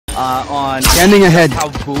on standing ahead. How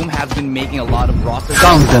Boom has been making a lot of rosters.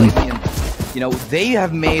 Count them. And, you know, they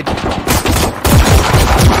have made. I'm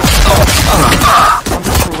not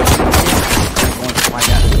sure which I'm going to find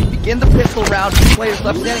out. We begin the pistol round. Two players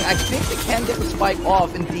left standing. I think they can get the spike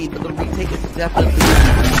off, indeed, but the retake is definitely.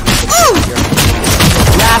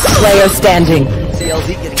 Last player standing. CLZ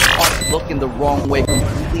getting caught looking the wrong way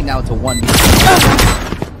completely. Now it's a 1v.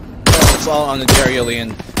 It's all on the Derialy,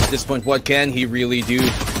 and at this point, what can he really do?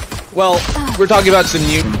 Well, we're talking about some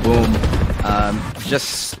new Boom.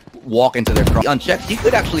 Just walk into their cross. Unchecked, he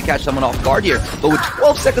could actually catch someone off guard here, but with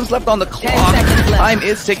 12 seconds left on the clock, time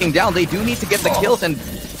is ticking down. They do need to get the kills, and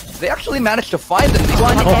they actually managed to find them. They still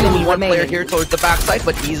have only one player here towards the backside,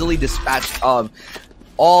 but easily dispatched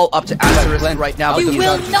all up to asterisk right now. But the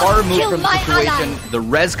far removed from the situation. The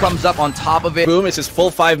res comes up on top of it. Boom, it's his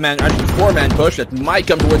full 4-man push that might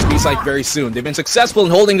come towards B-site very soon. They've been successful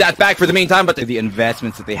in holding that back for the meantime, but the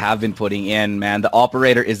investments that they have been putting in, man, the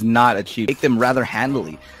operator is not achieved. Take them rather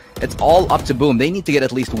handily. It's all up to Boom. They need to get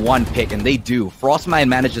at least one pick, and they do. Frostmind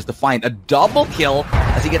manages to find a double kill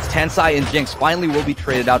as he gets TENSAI and Jinx. Finally will be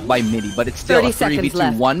traded out by mittiii, but it's still a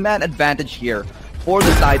 3v2 one-man advantage here for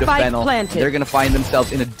the side of FENNEL. They're going to find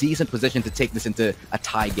themselves in a decent position to take this into a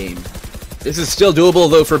tie game. This is still doable,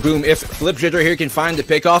 though, for Boom. If FlippJitter here can find the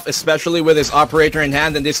pickoff, especially with his operator in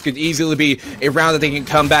hand, then this could easily be a round that they can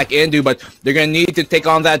come back into, but they're going to need to take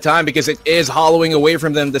on that time because it is hollowing away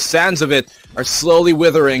from them. The sands of it are slowly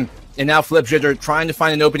withering, and now FlippJitter trying to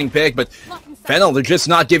find an opening pick, but FENNEL, they're just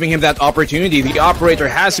not giving him that opportunity. The operator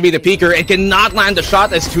has to be the peeker and cannot land the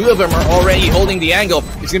shot as two of them are already holding the angle.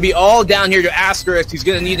 It's going to be all down here to asterisk. He's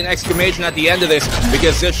going to need an exclamation at the end of this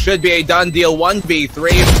because this should be a done deal.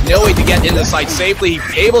 1v3, no way to get in the site safely.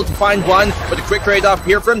 He's able to find one, but a quick trade-off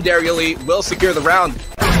here from Derialy will secure the round.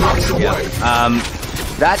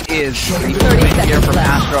 That is the point here from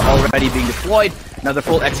Astra already being deployed. Another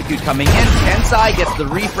full execute coming in. TENSAI gets the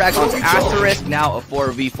refrag onto asterisk. Now a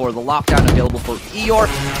 4v4. The lockdown available for Eeyore.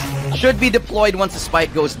 Should be deployed once the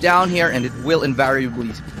spike goes down here, and it will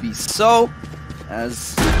invariably be so.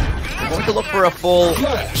 As we're going to look for a full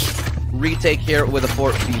retake here with a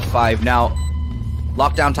 4v5. Now,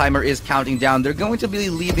 lockdown timer is counting down. They're going to be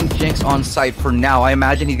leaving Jinx on site for now. I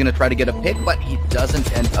imagine he's going to try to get a pick, but he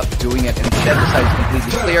doesn't end up doing it. Instead, the site is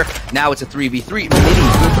completely clear. Now it's a 3v3.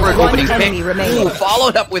 mittiii good for an opening pick. Ooh,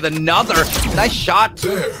 followed up with another nice shot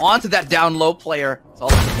onto that down low player. It's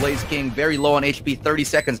all up to BlazeKing, very low on HP, 30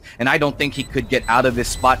 seconds, and I don't think he could get out of this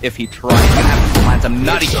spot if he tried. He's gonna have to land some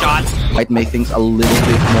nutty shots. Might make things a little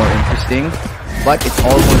bit more interesting. But it's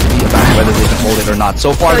all going to be about whether they can hold it or not.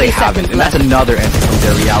 So far they haven't, and that's another entry from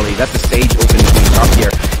Derialy. That's the stage opening things up here.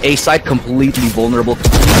 A side completely vulnerable,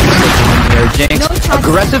 here. Jinx,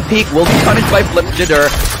 aggressive peek will be punished by FlippJitter,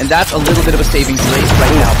 and that's a little bit of a saving grace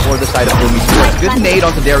right now for the side of Boom. Good nade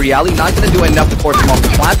onto Derialy, not going to do enough to force him off the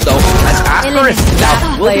plant though, as asterisk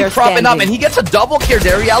now will be propping up, and he gets a double kill.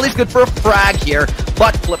 Derialy's good for a frag here,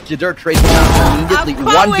 but FlippJitter trades down immediately.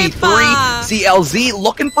 1v3, CLZ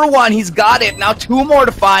looking for one, he's got it. Now two more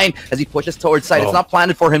to find as he pushes towards side. It's not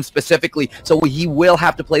planted for him specifically, so he will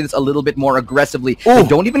have to play this a little bit more aggressively. They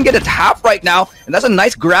don't even get a tap right now, and that's a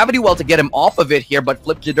nice gravity well to get him off of it here, but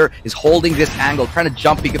FlippJitter is holding this angle, trying to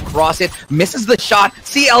jump peek across it, misses the shot.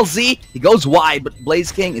 CLZ, he goes wide, but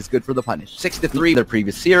BlazeKing is good for the punish. 6-3 their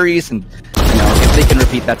previous series, and you know, if they can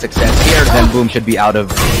repeat that success here, then Boom should be out of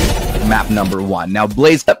map number 1. Now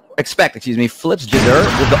FlippJitter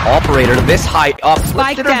with the operator this high up.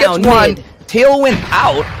 FlippJitter gets one. Tailwind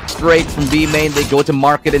out straight from B main. They go to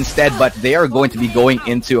market instead, but they are going to be going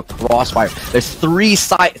into a crossfire. There's three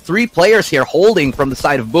players here holding from the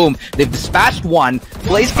side of Boom. They've dispatched one.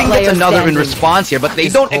 BlazeKing gets another in response here, but they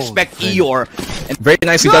don't expect Eeyore. And very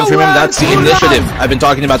nicely done from him. That's the initiative I've been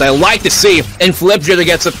talking about. I like to see. And FlippJitter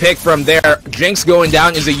gets a pick from there. Jinx going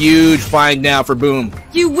down is a huge find now for Boom.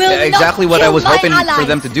 You will exactly what I was hoping for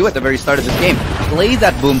them to do at the very start of this game. Play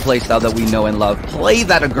that Boom playstyle that we know and love. Play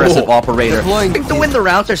that aggressive operator. I think to win the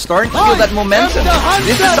rounds, they're starting to feel that momentum.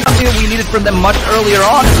 This is something that we needed from them much earlier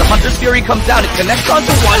on. As the Hunter's Fury comes down, it connects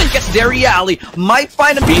onto one, it gets Derialy, might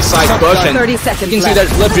find a B-side push, and 30 seconds you can see that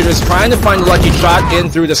FlippJitter is trying to find a lucky shot in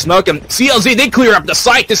through the smoke, and CLZ, they clear up the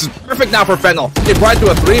site. This is perfect now for FENNEL. They brought it to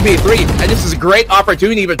a 3v3, and this is a great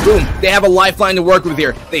opportunity, but Boom, they have a lifeline to work with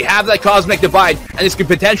here. They have that cosmic divide, and this could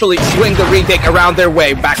potentially swing the retake around their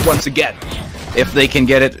way back once again. If they can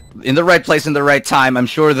get it in the right place in the right time, I'm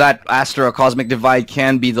sure that Astra Cosmic Divide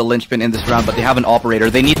can be the linchpin in this round, but they have an operator.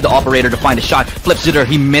 They need the operator to find a shot. FlippJitter,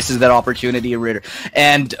 he misses that opportunity.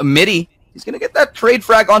 And mittiii He's gonna get that trade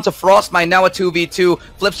frag onto frostmind. Now a 2v2.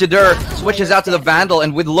 Flips Jador, switches out to the Vandal,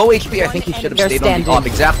 and with low HP, I think he should have stayed on the op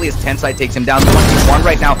exactly as TENSAI takes him down. 1v1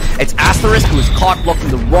 right now. It's asteriskk who is caught looking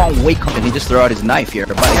the wrong way, and he just threw out his knife here.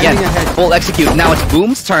 But again, full execute. Now it's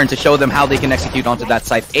Boom's turn to show them how they can execute onto that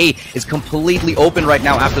site. A is completely open right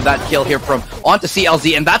now after that kill here from onto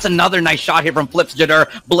CLZ, and that's another nice shot here from Flips Jador.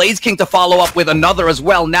 Blaze King to follow up with another as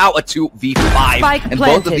well. Now a 2v5, and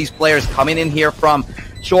both of these players coming in here from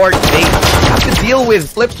short. They have to deal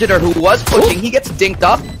with Flips Jador, who was pushing. He gets dinked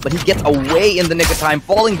up, but he gets away in the nick of time,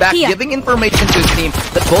 falling back, giving information to his team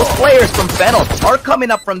that both players from FENNEL are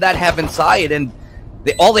coming up from that heaven side, and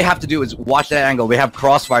all they have to do is watch that angle. They have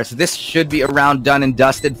crossfire, so this should be a round done and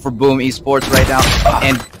dusted for Boom Esports right now,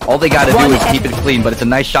 and all they gotta do is keep it clean. But it's a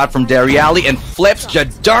nice shot from Derialy, and Flips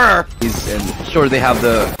Jador. And sure, they have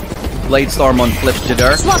the Blade Storm on Flips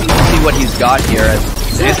Jador. Let's see what he's got here as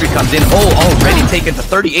the entry comes in. Oh, already taken to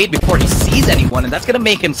 38 before he sees anyone, and that's gonna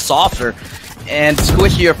make him softer and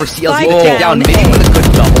squishier for CLZ to take down Mitch with a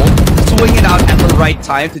good double. Swinging out at the right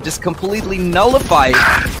time to just completely nullify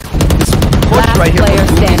this push right here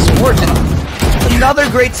from Boom Esports. And another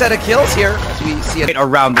great set of kills here as we see it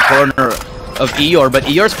around the corner of Eeyore, but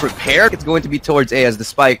Eeyore's prepared. It's going to be towards A as the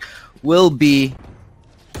spike will be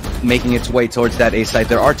making its way towards that A site.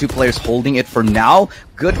 There are two players holding it for now.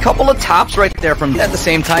 Good couple of taps right there from at the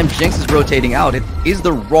same time. Jinx is rotating out. It is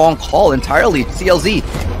the wrong call entirely. CLZ,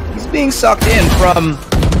 he's being sucked in from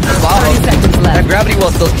the bottom. That gravity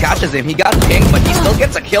well still catches him. He got pinged, but he still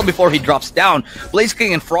gets a kill before he drops down. Blaze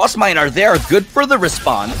King and frostmind are there. Good for the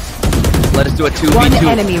response. Let us do a 2v2. One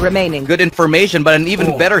enemy remaining. Good information, but an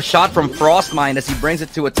even better shot from frostmind as he brings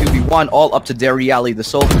it to a 2v1, all up to Derialy, the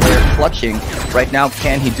sole player clutching. Right now,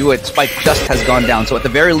 can he do it? Spike just has gone down, so at the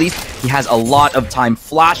very least, he has a lot of time.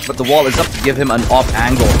 Flash, but the wall is up to give him an off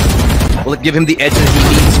angle. Will it give him the edge that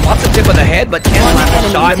he needs? Spots the tip of the head, but can't land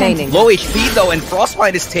the shot. Low HP though, and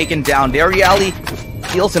frostmind is taken down. Derialy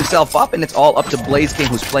heals himself up, and it's all up to Blaze King,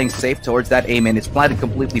 who's playing safe towards that aim, and it's planted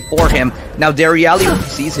completely for him. Now Derialy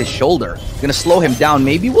sees his shoulder. Gonna slow him down.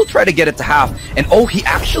 Maybe we'll try to get it to half. And oh, he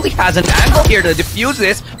actually has an angle here to defuse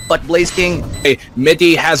this, but Blaze King... Hey,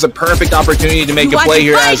 mittiii has a perfect opportunity to make a play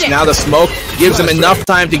here, as now the smoke gives him enough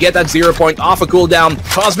time to get that 0 point off a cooldown.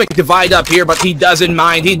 Cosmic divide up here, but he doesn't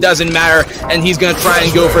mind. He doesn't matter, and he's gonna try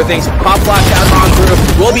and go for things. Pop flash out on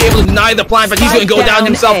through. Will be able to deny the plant, but he's gonna go down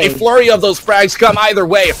himself. A flurry of those frags come either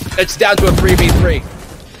way. It's down to a 3v3.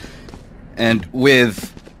 And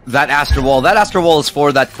with that Astro Wall is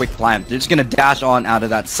for that quick plant. They're just gonna dash on out of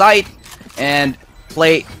that site and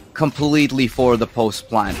play completely for the post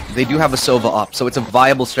plant. They do have a Sova up, so it's a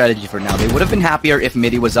viable strategy for now. They would have been happier if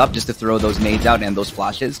mittiii was up just to throw those nades out and those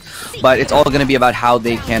flashes, but it's all gonna be about how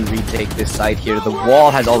they can retake this site here. The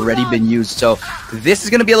wall has already been used, so this is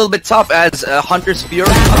gonna be a little bit tough as Hunter's Fury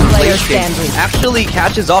actually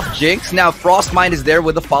catches off Jinx. Now frostmind is there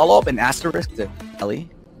with a follow-up and asteriskk to Ellie.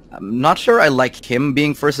 I'm not sure I like him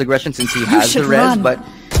being first aggression since he has the res, but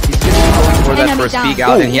he's just going for that first peek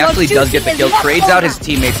out, and he actually does get the kill. Trades out his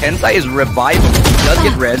teammate. TENSAI is reviving. He does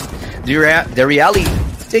get res. Derialy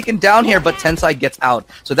taken down here, but TENSAI gets out.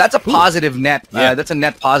 So that's a positive net. That's a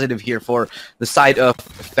net positive here for the side of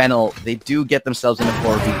FENNEL. They do get themselves in a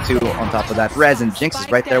 4v2 on top of that res, and Jinx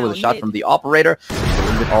is right there with a shot from the operator.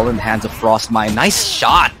 All in the hands of frostmind. Nice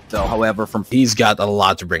shot, though, however, from... He's got a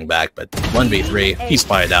lot to bring back, but 1v3, he's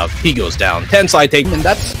fired out. He goes down. TENSAI taking... And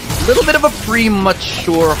that's a little bit of a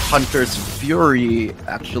premature Hunter's Fury,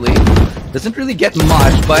 actually. Doesn't really get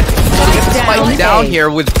much, but he gets the spike down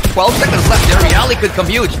here with 12 seconds left. Derialy could come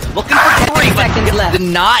huge. Looking for 3, but gets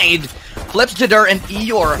denied. Flips Jador and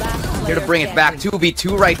Eeyore here to bring it back.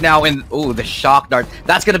 2v2 right now, and oh, the shock dart.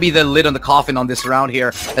 That's gonna be the lid on the coffin on this round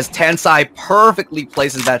here, as TENSAI perfectly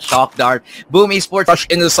places that shock dart. Boom Esports rush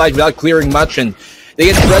into the side without clearing much, and they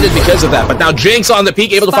get shredded because of that. But now Jinx on the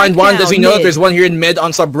peak, able to find one. Does he know that there's one here in mid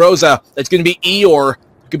on subroza? That's gonna be Eeyore.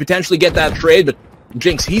 Could potentially get that trade, but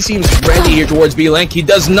Jinx, he seems ready here towards B-Link. He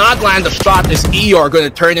does not land the shot. This Eeyore going to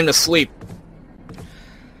turn him to sleep.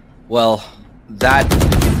 Well, that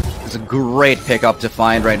is a great pickup to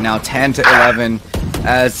find right now. 10 to 11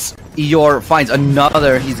 as Eeyore finds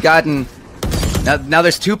another. He's gotten... Now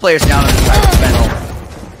there's 2 players down on the side of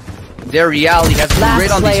FENNEL. Derialy has been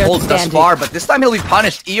great on these holds thus far, but this time he'll be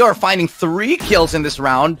punished. Eeyore finding 3 kills in this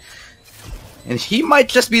round. And he might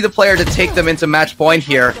just be the player to take them into match point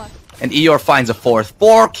here. And Eeyore finds a 4th.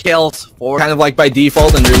 4 kills. 4. Kind of like by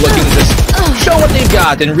default, and they're looking to just show what they've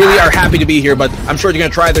got and really are happy to be here, but I'm sure they're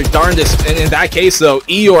going to try their darndest. And in that case, though,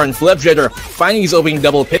 Eeyore and Flips Jador finding these opening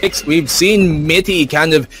double picks. We've seen mittiii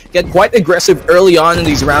kind of get quite aggressive early on in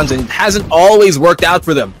these rounds, and it hasn't always worked out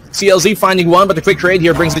for them. CLZ finding one, but the quick trade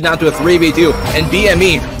here brings it down to a 3v2. And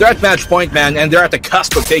BME, they're at match point, man, and they're at the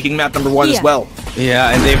cusp of taking map number 1 as well.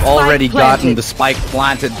 Yeah, and they've already gotten the spike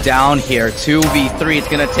planted down here. 2v3. It's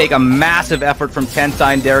going to take a massive effort from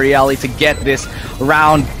TENSAI and Derialy to get this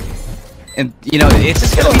round. And, you know, it's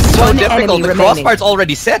just going to be so difficult. The crossfire's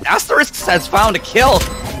already set. Asterisk has found a kill.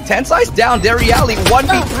 TENSAI's down. Derialy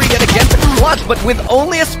 1v3 yet against the clutch, but with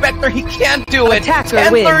only a Spectre, he can't do it.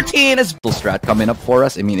 10-13 is full strat coming up for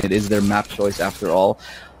us. I mean, it is their map choice after all.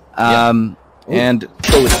 And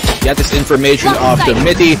get this information off to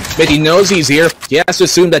mittiii. mittiii knows he's here. He has to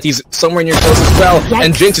assume that he's somewhere near close as well. Yikes.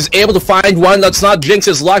 And Jinx is able to find one. That's not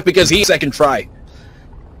Jinx's luck because he's second try.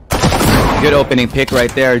 Good opening pick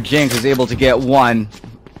right there. Jinx is able to get one.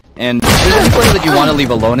 And there's any player that you want to leave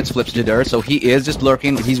alone, it's FlippsJadur, so he is just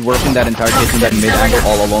lurking. He's working that entire kitchen, that mid angle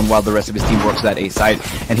all alone while the rest of his team works that A side.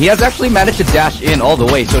 And he has actually managed to dash in all the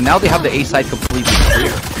way, so now they have the A side completely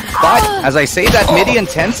clear. But, as I say that, mittiii and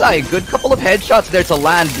TENSAI, a good couple of headshots there to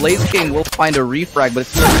land. Blaze King will find a refrag, but it's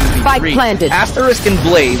still going to be 3. Asterisk and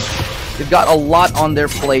Blaze, they've got a lot on their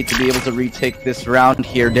plate to be able to retake this round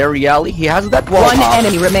here. Derialy, he has that wall. One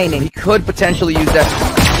enemy remaining. He could potentially use that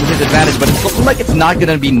to his advantage, but it's looking like it's not going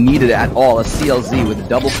to be needed at all. A CLZ with a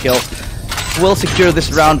double kill will secure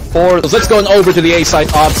this round 4. Let's go over to the A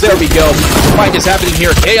side ops. There we go. The fight is happening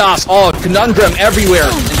here. Chaos, conundrum everywhere.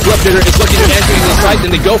 And FlippsJadur is looking at entering the site,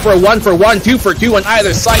 and they go for a 1-for-1, 2-for-2 on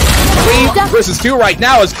either side. 3 versus 2 right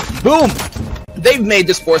now as boom, they've made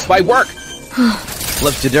this force fight work.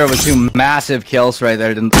 FlippsJadur with 2 massive kills right there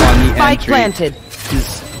on the entry. Planted.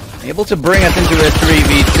 He's able to bring us into a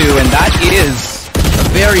 3v2, and that is a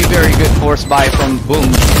very, very good force buy from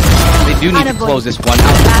Boom. They do need to close this one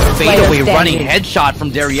out. Fadeaway running headshot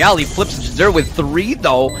from Derialy. FlippsJadur with 3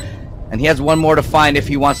 though, and he has one more to find if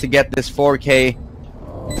he wants to get this 4K.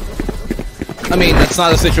 I mean, that's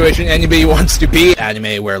not a situation anybody wants to be.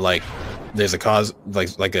 Anime where like there's a cause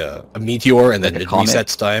like a meteor and then it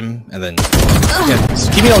resets time and then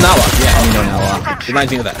Kimi no Nawa. Yeah, Kimi no Nawa.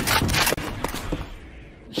 Reminds me of that.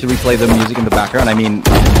 Should we play the music in the background? I mean,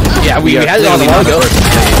 yeah, we had it on a while ago.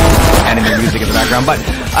 Anime music in the background, but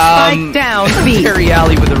down,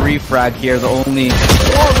 Derialy with a refrag here, the only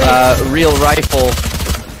real rifle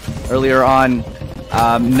earlier on.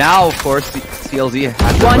 Now, of course, the CLZ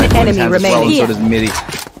has one enemy remaining, well, and so does mittiii.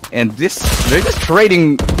 And this, they're just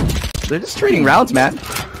trading rounds, man.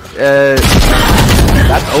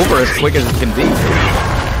 That's over as quick as it can be.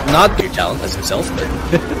 Not your talent as himself, but.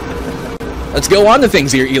 Let's go on to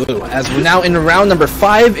things here, Elu, as we're now in round number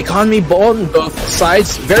 5. Economy ball on both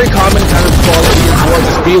sides. Very common kind of quality towards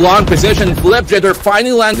this B-long position. FlippsJadur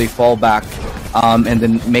finally lands. They fall back and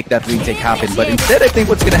then make that retake happen. But instead, I think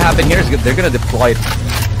what's going to happen here is they're going to deploy it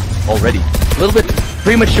already. A little bit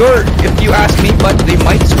premature, if you ask me, but they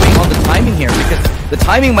might swing on the timing here because the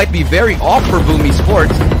timing might be very off for Boom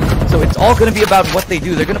Esports. So it's all going to be about what they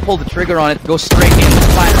do. They're going to pull the trigger on it, go straight in.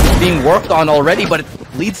 The plan is being worked on already, but it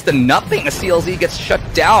leads to nothing. A CLZ gets shut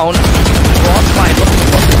down. Frostmind looking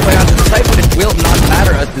to play onto the site, but it will not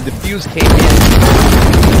matter as the defuse came in.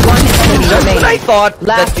 Just when I thought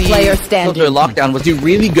that the filter lockdown was a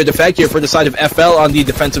really good effect here for the side of FL on the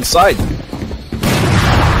defensive side.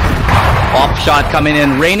 Off shot coming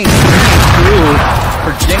in, raining through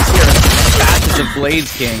for Jinx here. Passes of Blaze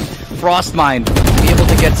King. Frostmind be able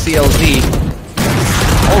to get CLZ.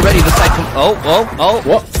 Already the side.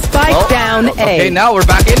 Spike down A. Okay, now we're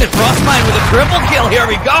back in it. Frostmind with a triple kill. Here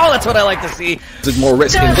we go. That's what I like to see. There's more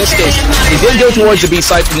risk in this case. He did go towards the B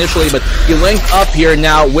site initially, but he linked up here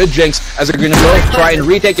now with Jinx as they're going to go try and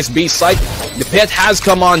retake his B site. The pit has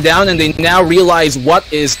come on down, and they now realize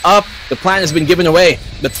what is up. The plan has been given away,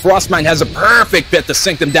 but Frostmind has a perfect pit to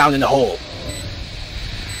sink them down in the hole.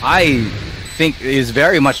 I think is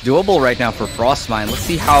very much doable right now for Frostmind. Let's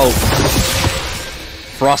see how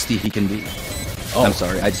frosty he can be. Oh. I'm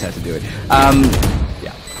sorry, I just had to do it.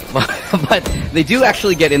 Yeah. But they do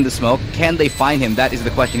actually get in the smoke. Can they find him? That is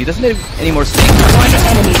the question. He doesn't have any more stakes.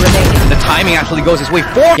 The timing actually goes his way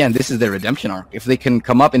forward. Again, this is their redemption arc. If they can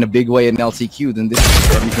come up in a big way in LCQ, then this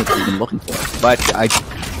is everything we've been looking for. But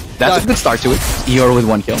that's a good start to it. Eeyore with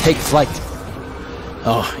 1 kill. Take flight.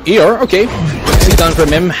 Oh, Eeyore, okay. See done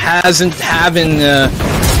from him. Hasn't having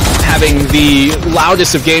the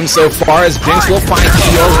loudest of games so far as Jinx will find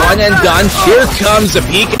Eeyore 1 and done. Here comes the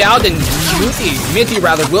peek out and mittiii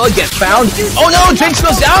rather will get found. Oh no, Jinx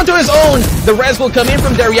goes down to his own. The res will come in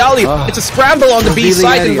from Derialy. It's a scramble on the B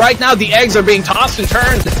side and right now the eggs are being tossed and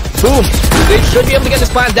turned. Boom. They should be able to get this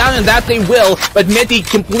plan down and that they will, but mittiii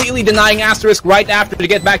completely denying asterisk right after to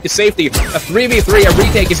get back to safety. A 3v3, a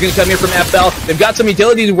retake is going to come here from FL. They've got some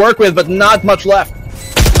utility to work with, but not much left.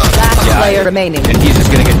 Last player remaining. And he's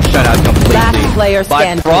just gonna get shut out completely. Last player But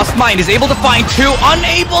standing. frostmind is able to find two,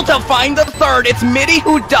 unable to find the third. It's mittiii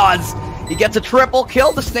who does. He gets a triple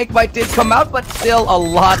kill. The snakebite did come out, but still a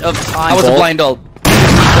lot of time. That was a blind ult. He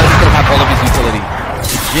does still have all of his utility.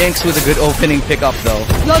 Jinx with a good opening pickup though.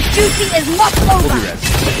 Your duty is not over. Will be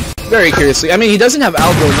rest. Very curiously. I mean, he doesn't have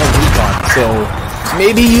algo, no recon, so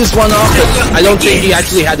maybe he used one off, but I don't think he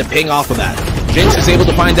actually had to ping off of that. Jinx is able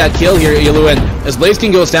to find that kill here, Ilu, and as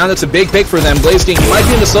BlazeKing goes down, that's a big pick for them. BlazeKing, he might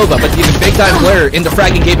be in the Sova, but he's a big-time player in the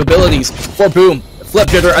fragging capabilities for Boom. Flip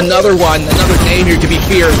Jitter, another one, another name here to be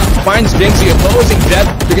feared. Finds Jinx, the opposing Jet.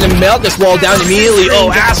 They're gonna melt this wall down immediately. Oh,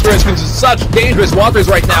 Asterisk is such dangerous waters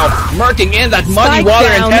right now. Murking in that muddy water,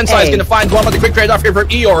 and TENSAI is gonna find one with a quick trade-off here from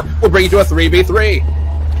Eeyore. Will bring it to a 3v3.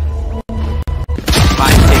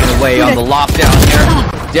 Time taken away on the lockdown here.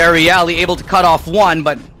 Derialy able to cut off one,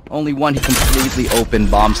 but only one completely open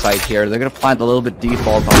bomb site here. They're gonna plant a little bit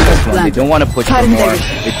default on this one. They don't want to push for more.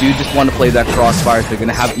 They do just want to play that crossfire. They're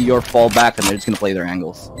gonna have Eeyore fall back, and they're just gonna play their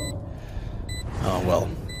angles. Oh, well,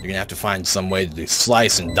 you're gonna have to find some way to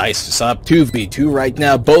slice and dice this up. 2v2 right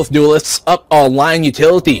now, both duelists up online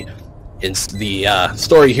utility. It's the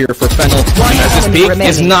story here for FENNEL. As this peek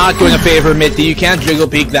is not going to favor mittiii. You can't jiggle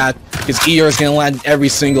peek that, because Eeyore is going to land every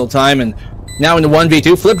single time, and now in the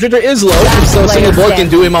 1v2, Flip Jitter is low, so single bullet can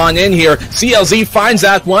do him on in here. CLZ finds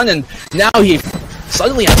that one, and now he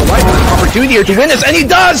suddenly has a life opportunity here to win this, and he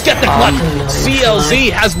does get the clutch!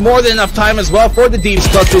 CLZ has more than enough time as well for the deep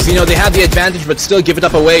clutches. You know, they have the advantage, but still give it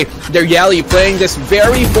up away. Derialy playing this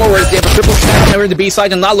very forward. They have a triple stack over the B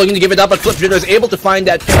side and not looking to give it up, but Flip Jitter is able to find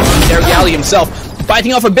that kill on Derialy himself,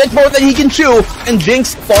 biting off a bit more than he can chew, and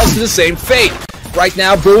Jinx falls to the same fate. Right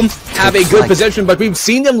now, Boom have a good position, but we've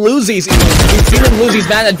seen them lose these. We've seen them lose these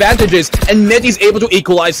man advantages, and mittiii's able to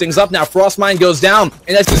equalize things up now. Frostmind goes down,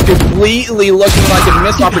 and that's just completely looking like a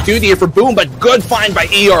missed opportunity here for Boom, but good find by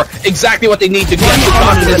Eeyore. Exactly what they need to get the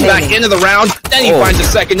confidence back into the round. Then he finds a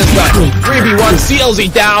second as well. 3v1,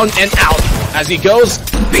 CLZ down and out. As he goes,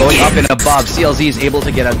 going up and above, CLZ is able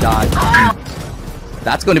to get a dodge.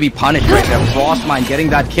 That's going to be punished right there. Frostmind getting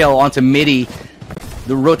that kill onto mittiii.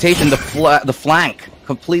 The rotation, the flank,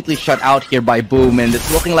 completely shut out here by Boom, and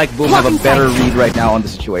it's looking like Boom have a better read right now on the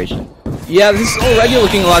situation. Yeah, this is already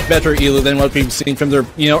looking a lot better, Ilu, than what we've seen from their,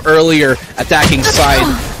 earlier attacking side.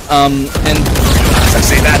 And as I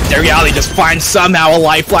say that, Derialy just finds somehow a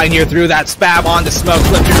lifeline here through that spam on the smoke.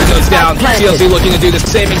 Flip Jitter goes down. CLZ looking to do the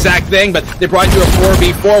same exact thing, but they brought you a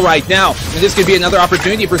 4v4 right now. And this could be another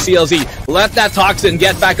opportunity for CLZ. Let that Toxin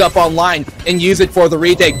get back up online and use it for the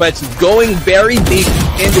retake, but it's going very deep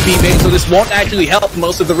into B main, so this won't actually help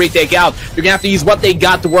most of the retake out. You're gonna have to use what they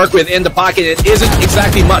got to work with in the pocket. It isn't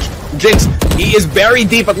exactly much. Jinx, he is very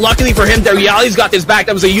deep, but luckily for him, Derialy's got his back.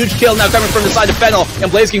 That was a huge kill now coming from the side of FENNEL, and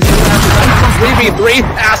BlazeKing 3v3.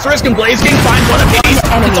 Asterisk and BlazeKing find one apiece.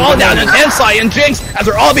 It's all down to TENSAI and Jinx, as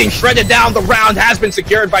they're all being shredded down. The round has been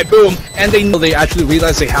secured by Boom, and they know they actually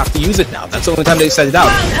realize they have to use it now. That's the only time they set it out.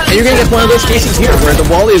 And you're gonna get one of those cases here, where the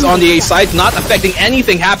wall is on the A side, not affecting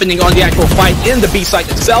anything happening on the actual fight in the B side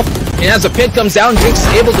itself. And as the pit comes down, Jinx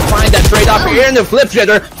is able to find that trade-off here in the Flip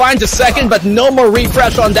Jitter, finds a second, but no more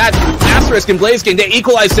refresh on that. Asterisk and BlazeKing, they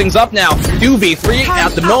equalize things up now. 2v3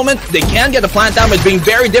 at the moment. They can get the plant down, but it's being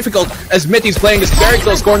very difficult as mittiii's playing this very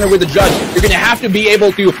close corner with the judge. You're going to have to be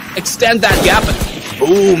able to extend that gap.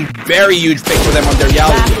 Boom, very huge pick for them on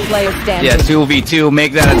Derialy. Yeah, 2v2,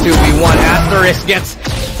 make that a 2v1. Asterisk gets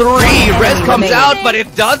 3. Res comes out, but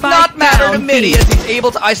it does not matter to mittiii as he's able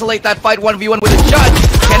to isolate that fight 1v1 with a judge.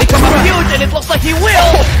 Can he come up huge? And it looks like he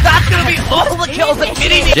will. That's gonna be all the kills that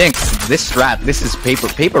mittiii needs. Jinx, this strat, this is paper.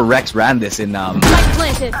 Paper Rex ran this in Berlin.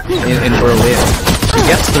 He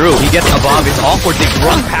gets through, he gets above, it's awkward, they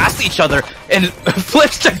run past each other, and Flip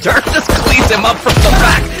Jitter just cleans him up from the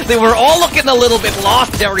back. They were all looking a little bit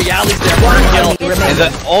lost. Derialy's there for a kill.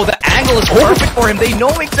 And the angle is perfect for him. They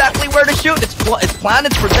know exactly where to shoot. It's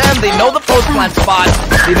planted for them. They know the post-plant spot.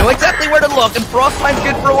 They know exactly where to look, and Frostmind's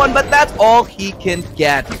good for one, but that's all he can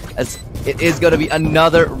get, as it is going to be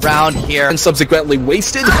another round here. And subsequently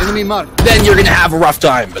wasted, then you're going to have a rough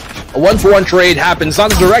time. But a 1-for-1 trade happens.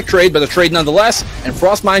 Not a direct trade, but a trade nonetheless. And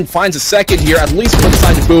Frostmind finds a second here, at least for the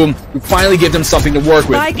side of Boom, who finally give them something to work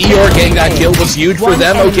with. Eeyore getting that kill was huge for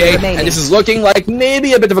them, okay. And this is looking like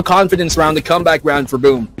maybe a bit of a confidence round, a comeback round for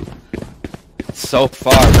Boom. So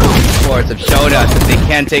far, Esports have shown us that they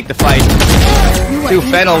can take the fight to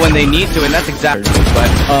FENNEL when they need to, and that's exactly.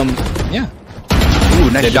 But yeah. Ooh,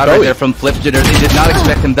 nice shot right there from Flip Jitter. They did not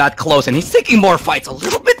expect him that close, and he's taking more fights. A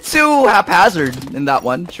little bit too haphazard in that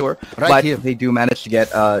one, sure. But they do manage to get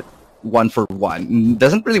 1-for-1.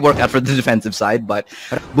 Doesn't really work out for the defensive side, but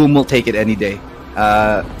Boom will take it any day.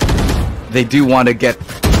 They do want to get...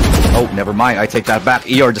 Oh, never mind. I take that back.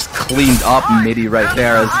 Eeyore just cleaned up mittiii right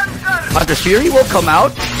there as Hunter's Fury will come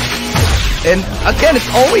out. And again, it's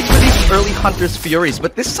always for these early Hunter's Furies,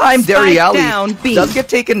 but this time Derialy does get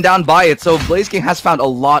taken down by it, so BlazeKing has found a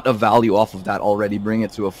lot of value off of that already, bring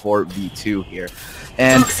it to a 4v2 here.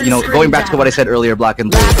 And, you know, going back to what I said earlier, Black and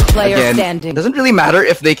Blue, again, it doesn't really matter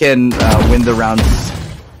if they can win the rounds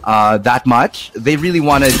that much. They really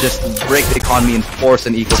want to just break the economy and force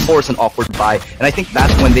an eco, force an awkward buy, and I think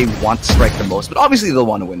that's when they want to strike the most, but obviously they'll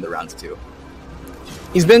want to win the rounds too.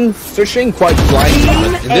 He's been fishing quite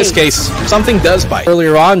blindly, but in this case, something does bite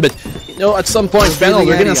earlier on, but you know, at some point, FENNEL,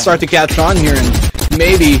 they're gonna start to catch on here, and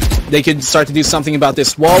maybe they could start to do something about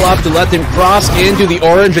this wall up to let them cross into the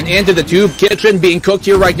orange and into the tube. Kitchen being cooked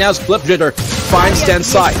here right now as flipjitter finds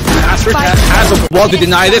TENSAI. asteriskk has a wall to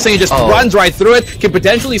deny this, and he just runs right through it, can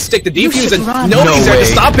potentially stick the defuse, and nobody's there to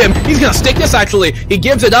stop him. He's gonna stick this, actually. He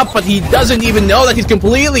gives it up, but he doesn't even know that he's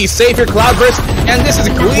completely safe here, Cloudburst, and this is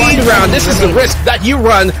a clean round. This is the risk that you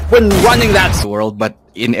run when running that world, but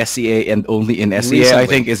in SCA and only in SCA, I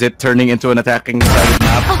think. Is it turning into an attacking side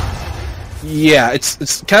map? Yeah,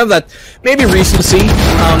 it's kind of that maybe recency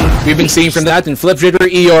we've been seeing from that. And flipjitter,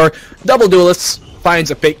 Eeyore, double duelists, finds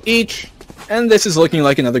a pick each, and this is looking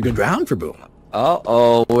like another good round for Boom.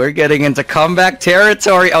 Uh-oh, we're getting into comeback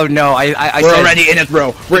territory. Oh no, we're said, already in it,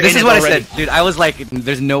 bro. This is what I said, dude. I was like,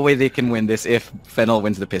 there's no way they can win this if FENNEL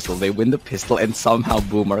wins the pistol. They win the pistol, and somehow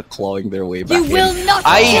Boom are clawing their way back. You will not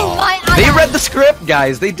kill my ally. They read the script,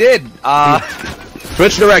 guys. They did.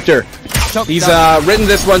 Twitch director. He's written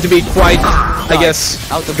this one to be quite, I guess,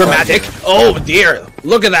 dramatic. Oh dear,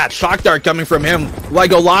 look at that shock dart coming from him.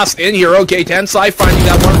 Lego lost in here. Okay, TENSAI finding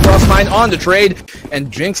that one frostmind on the trade, and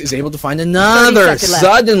Jinx is able to find another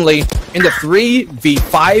suddenly in the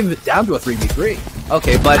 3v5 down to a 3v3.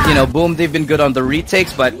 Okay, but you know, Boom, they've been good on the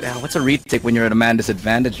retakes, but what's a retake when you're at a man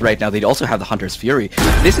disadvantage right now? They also have the Hunter's Fury.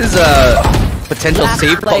 This is a potential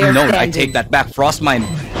save call. No, I take that back. Frostmind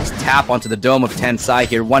tap onto the dome of TENSAI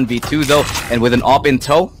here. 1v2 though, and with an op in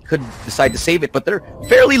tow, could decide to save it, but they're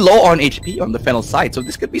fairly low on HP on the FENNEL side, so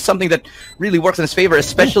this could be something that really works in his favor,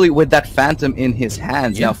 especially with that Phantom in his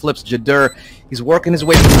hands. Now flips Jaddur, he's working his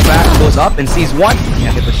way from the back, goes up and sees one.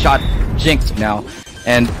 Yeah, hit the shot. Jinx now,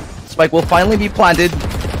 and Spike will finally be planted.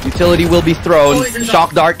 Utility will be thrown.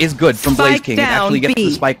 Shock dart is good from BlazeKing. It actually gets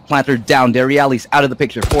the spike planter down. Derialy's out of the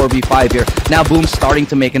picture. 4v5 here. Now Boom's starting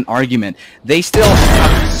to make an argument. They still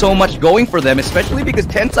have so much going for them, especially because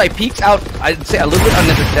TENSAI peeks out, I'd say, a little bit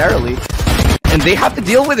unnecessarily. And they have to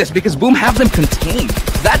deal with this because Boom have them contained.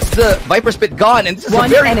 That's the Viper Spit gone, and this is a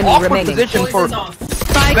very awkward position for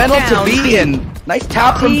FENNEL to be in. Nice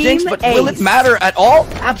tap from Jinx, but will it matter at all?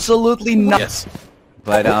 Absolutely not. Yes.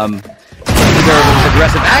 But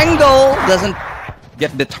aggressive angle doesn't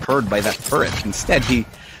get deterred by that turret. Instead, he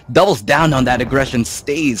doubles down on that aggression,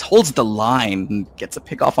 stays, holds the line, and gets a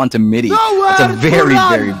pick off onto mittiii. It's a very,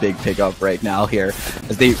 very big pick up right now here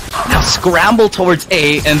as they now scramble towards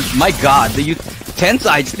A. And my God, the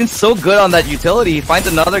TENSAI has been so good on that utility. He finds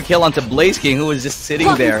another kill onto BlazeKing, who was just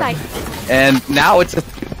sitting there. And now it's a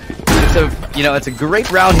great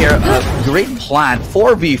round here, a great plant.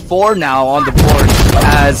 4v4 now on the board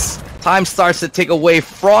as time starts to tick away.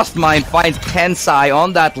 Frostmind finds TENSAI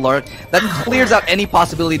on that lurk. That clears out any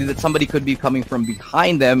possibility that somebody could be coming from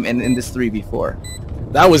behind them in this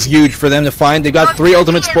 3v4. That was huge for them to find. They got 3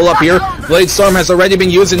 ultimates pull up here. Bladestorm has already been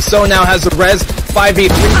used, and so now has the res.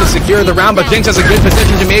 5v3 to secure the round, but Jinx has a good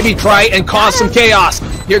position to maybe try and cause some chaos.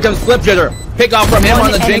 Here comes flipjitter. Pick off from him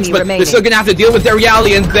on the Jinx, but they're still gonna have to deal with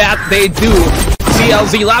Derialy, and that they do.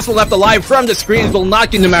 CLZ, last one left alive from the screens, will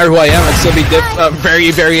not get, no matter who I am, I'd still be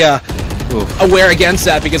very, very aware against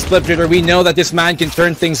that, because flipjitter, we know that this man can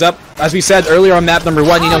turn things up. As we said earlier on map number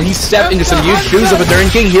 1, you know, he stepped into some huge shoes of a Dern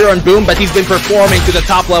King here on Boom, but he's been performing to the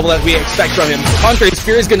top level that we expect from him. Hunter's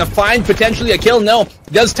Fury is gonna find potentially a kill. No,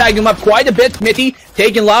 does tag him up quite a bit. mittiii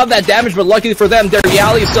taking a lot of that damage, but luckily for them,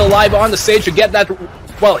 Derialy is still alive on the stage to get that,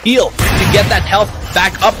 well, heal, to get that health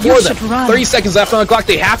back up for them. 30 seconds left on the clock.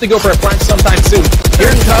 They have to go for a plant sometime soon.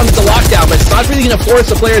 Here comes the lockdown, but it's not really going to force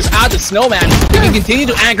the players out of Snowman. They can continue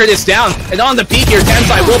to anchor this down, and on the peak here,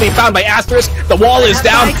 TENSAI will be found by asteriskk. The wall is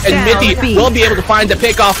down, and mittiii will be able to find the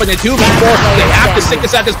pick off in the 2v4. They have to stick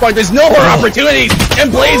this at this point. There's no more opportunities,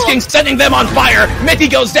 and BlazeKing setting them on fire. mittiii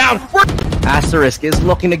goes down. asteriskk is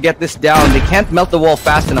looking to get this down. They can't melt the wall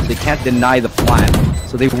fast enough. They can't deny the plant.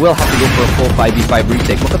 So they will have to go for a full 5v5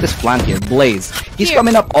 retake. Look at this flank here. Blaze. He's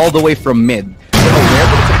coming up all the way from mid. aware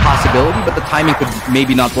that it's a possibility, but the timing could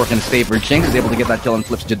maybe not work in his favor. Jinx is able to get that kill and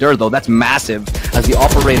flips Jadr, though. That's massive, as the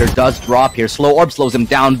operator does drop here. Slow Orb slows him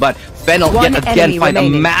down, but FENNEL yet again finds a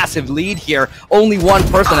massive lead here. Only one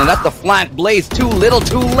person, and that's the flank. Blaze, too little,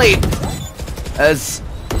 too late. As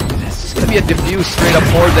this is going to be a diffuse straight up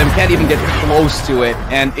for them. Can't even get close to it,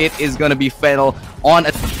 and it is going to be FENNEL on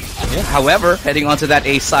a... However, heading onto that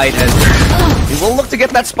A side, as he will look to get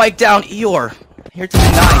that spike down. Eeyore here to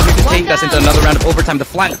deny, here to take us into another round of overtime. The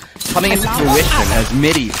flank coming into fruition as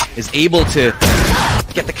mittiii is able to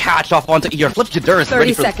get the catch off onto Eeyore. Flips Jadr is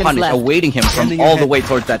ready for the punish, awaiting him from all the way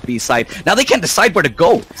towards that B side. Now they can't decide where to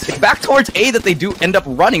go. It's back towards A that they do end up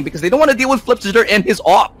running because they don't want to deal with Flip Jadr and his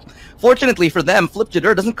op. Fortunately for them, Flip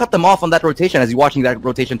Jadr doesn't cut them off on that rotation as he's watching that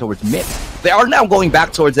rotation towards mid. They are now going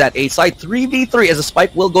back towards that A side. 3v3 as a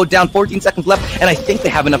spike will go down. 14 seconds left, and I think they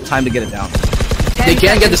have enough time to get it down. They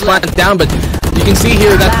can get this plant down, but you can see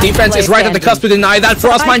here that defense is right at the cusp to deny that.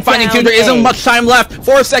 Frostmind finding two. There isn't much time left.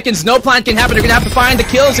 4 seconds. No plant can happen. They're going to have to find the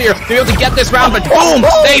kills here to be able to get this round, but boom!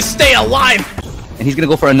 They stay alive! And he's going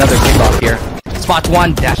to go for another kickoff here. Spots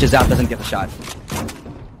one, dashes out, doesn't get the shot.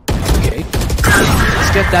 Okay.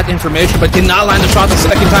 Let's get that information, but did not land the shot the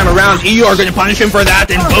second time around. Eeyore going to punish him for that,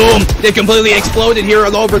 and boom! They completely exploded here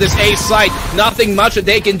all over this A site. Nothing much that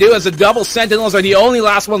they can do as the double sentinels are the only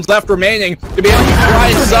last ones left remaining to be able to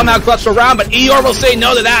try and somehow clutch around, but Eeyore will say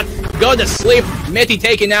no to that. Go to sleep. mittiii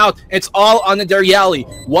taken out. It's all on the Derialy.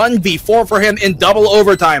 1v4 for him in double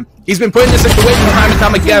overtime. He's been put in this situation time and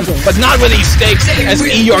time again, but not with these stakes, as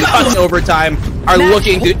Eeyore cuts overtime are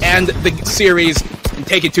looking to end the series and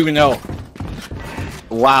take it 2-0.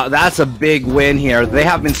 Wow, that's a big win here. They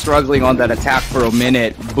have been struggling on that attack for a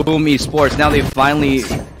minute. Boom Esports, now they finally...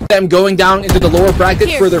 Them going down into the lower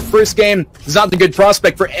bracket for their first game is not a good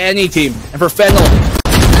prospect for any team. And for FENNEL,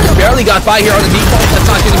 barely got by here on the default. That's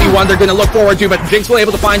not going to be one they're going to look forward to, but Jinx will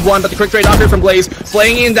able to find one, but the quick trade up here from Blaze,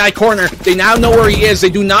 playing in that corner. They now know where he is. They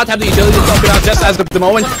do not have the ability to dump it out just as of the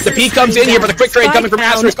moment. The peek comes in here, but the quick trade coming from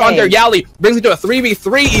asteriskk on Derialy brings it to a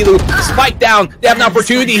 3v3 Elu. Spike down. They have an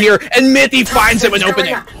opportunity here, and mittiii finds him an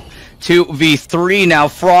opening. 2v3 now.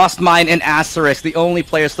 Frostmind and asteriskk, the only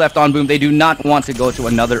players left on Boom. They do not want to go to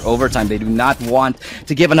another overtime. They do not want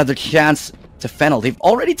to give another chance to FENNEL. They've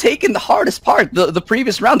already taken the hardest part, the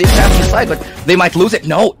previous round, the advantage side, but they might lose it.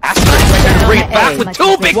 No, asteriskk trying to bring it back with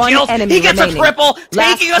 2 big kills. He gets a triple,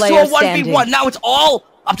 taking us to a 1v1. Now it's all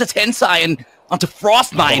up to TENSAI and onto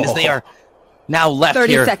Frostmind as they are now left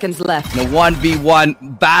 30 here. 30 seconds left. The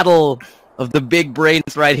 1v1 battle of the big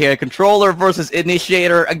brains right here. Controller versus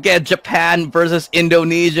Initiator. Again, Japan versus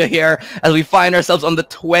Indonesia here as we find ourselves on the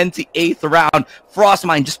 28th round.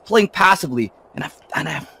 Frostmind just playing passively. And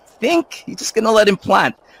I think he's just going to let him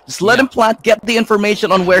plant. Just let him plant, get the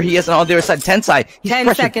information on where he is, and on the other side, TENSAI, he's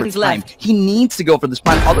 10 seconds left. He needs to go for this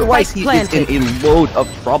plant, otherwise he is in a load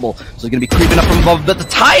of trouble. So he's going to be creeping up from above, but the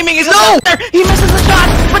timing is not there! He misses the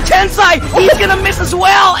shot, but TENSAI, he's going to miss as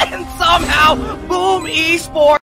well, and somehow, Boom Esports